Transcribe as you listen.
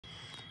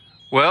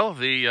Well,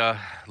 the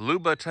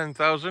Luba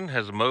 10,000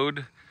 has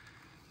mowed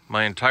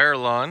my entire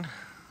lawn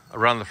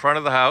around the front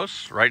of the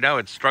house. Right now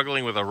it's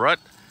struggling with a rut,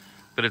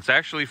 but it's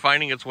actually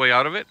finding its way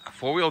out of it.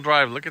 Four-wheel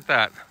drive, look at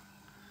that.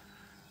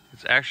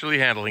 It's actually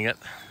handling it.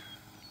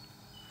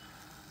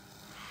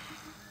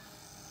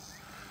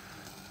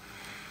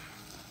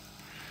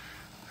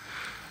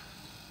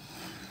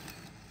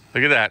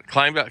 Look at that,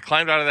 climbed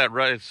out of that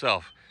rut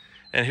itself.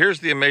 And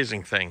here's the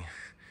amazing thing.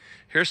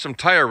 Here's some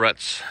tire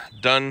ruts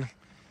done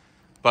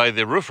by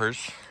the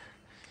roofers.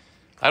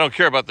 I don't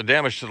care about the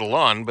damage to the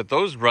lawn, but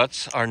those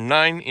ruts are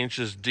 9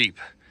 inches deep.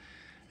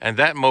 And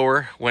that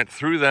mower went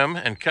through them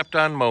and kept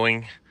on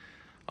mowing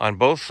on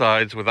both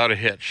sides without a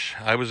hitch.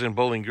 I was in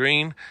Bowling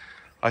Green.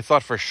 I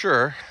thought for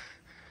sure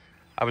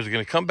I was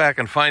going to come back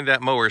and find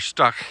that mower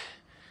stuck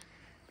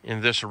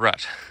in this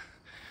rut.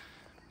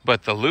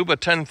 But the Luba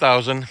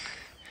 10,000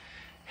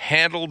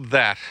 handled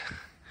that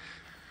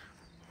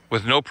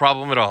with no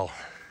problem at all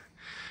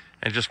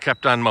and just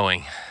kept on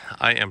mowing.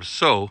 I am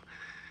so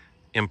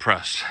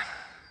impressed.